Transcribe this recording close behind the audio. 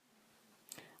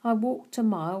I walked a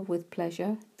mile with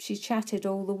pleasure. She chatted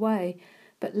all the way,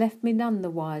 but left me none the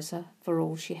wiser for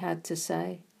all she had to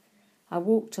say. I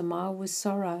walked a mile with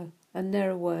sorrow, and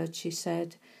ne'er a word she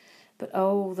said, but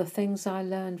oh, the things I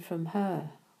learned from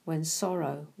her when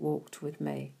sorrow walked with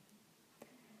me.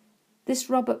 This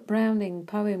Robert Browning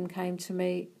poem came to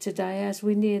me today as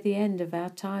we near the end of our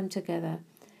time together.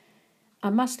 I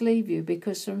must leave you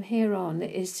because from here on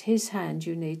it is his hand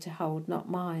you need to hold, not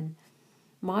mine.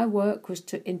 My work was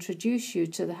to introduce you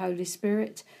to the Holy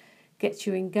Spirit, get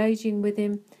you engaging with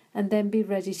him, and then be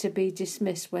ready to be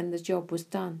dismissed when the job was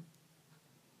done.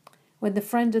 When the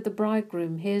friend of the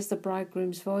bridegroom hears the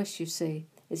bridegroom's voice, you see,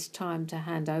 it's time to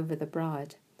hand over the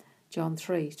bride. John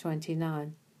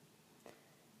 3:29.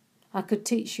 I could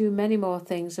teach you many more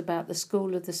things about the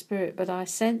school of the Spirit, but I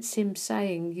sense him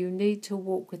saying you need to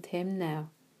walk with him now.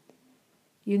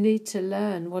 You need to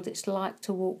learn what it's like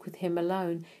to walk with him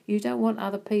alone. You don't want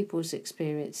other people's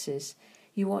experiences.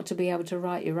 You want to be able to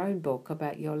write your own book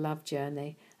about your love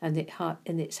journey and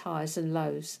its highs and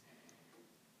lows.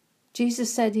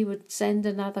 Jesus said he would send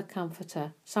another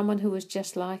comforter, someone who was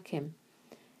just like him.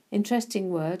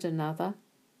 Interesting word, another.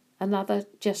 Another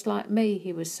just like me,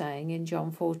 he was saying in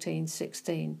John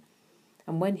 14:16.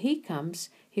 And when he comes,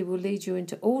 he will lead you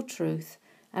into all truth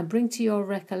and bring to your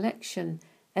recollection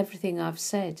everything I've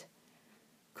said.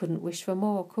 Couldn't wish for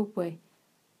more, could we?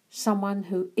 Someone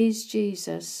who is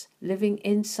Jesus living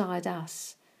inside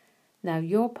us. Now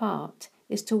your part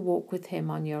is to walk with him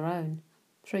on your own.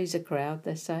 Three's a crowd,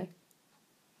 they say.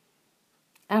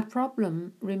 Our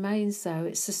problem remains, though,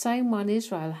 it's the same one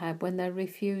Israel had when they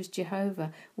refused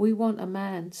Jehovah. We want a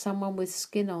man, someone with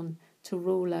skin on, to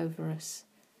rule over us.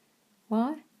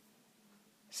 Why?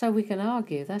 So we can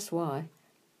argue, that's why.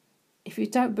 If you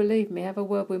don't believe me, have a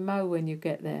word with Mo when you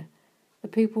get there. The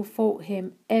people fought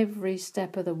him every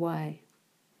step of the way.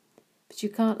 But you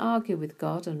can't argue with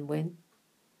God and win.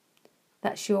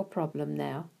 That's your problem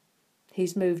now.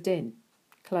 He's moved in,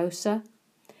 closer.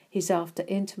 He's after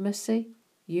intimacy.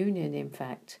 Union, in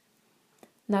fact.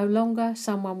 No longer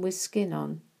someone with skin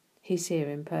on. He's here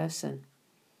in person.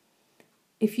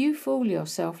 If you fool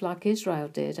yourself like Israel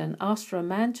did and ask for a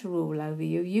man to rule over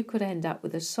you, you could end up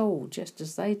with a Saul just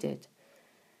as they did.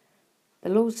 The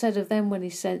Lord said of them when he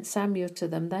sent Samuel to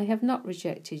them, they have not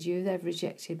rejected you, they've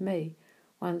rejected me.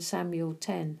 1 Samuel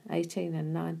 10:18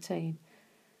 and 19.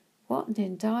 What an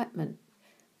indictment.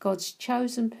 God's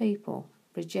chosen people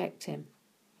reject him.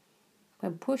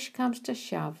 When push comes to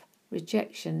shove,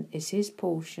 rejection is his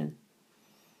portion.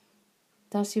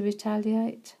 Does he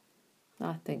retaliate?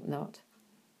 I think not.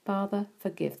 Father,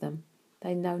 forgive them.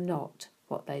 They know not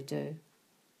what they do.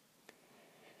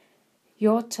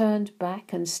 Your turned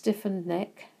back and stiffened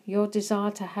neck, your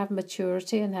desire to have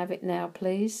maturity and have it now,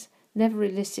 please, never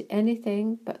elicit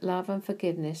anything but love and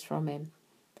forgiveness from him.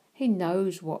 He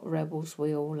knows what rebels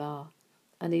we all are,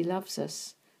 and he loves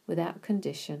us without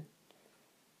condition.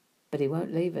 But he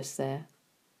won't leave us there.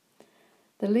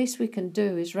 The least we can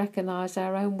do is recognise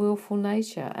our own willful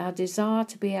nature, our desire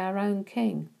to be our own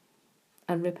king,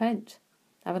 and repent,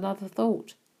 have another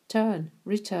thought,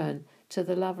 return to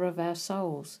the lover of our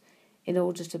souls. In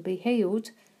order to be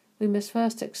healed, we must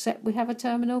first accept we have a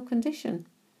terminal condition,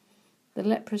 the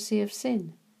leprosy of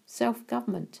sin,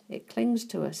 self-government. It clings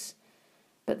to us,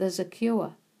 but there's a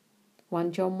cure.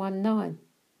 1 John 1:9.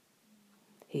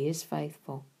 He is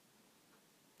faithful.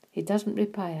 He doesn't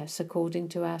repay us according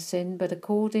to our sin, but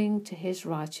according to his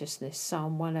righteousness.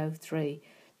 Psalm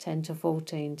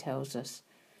 103:10-14 tells us.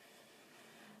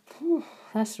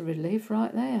 That's a relief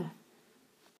right there.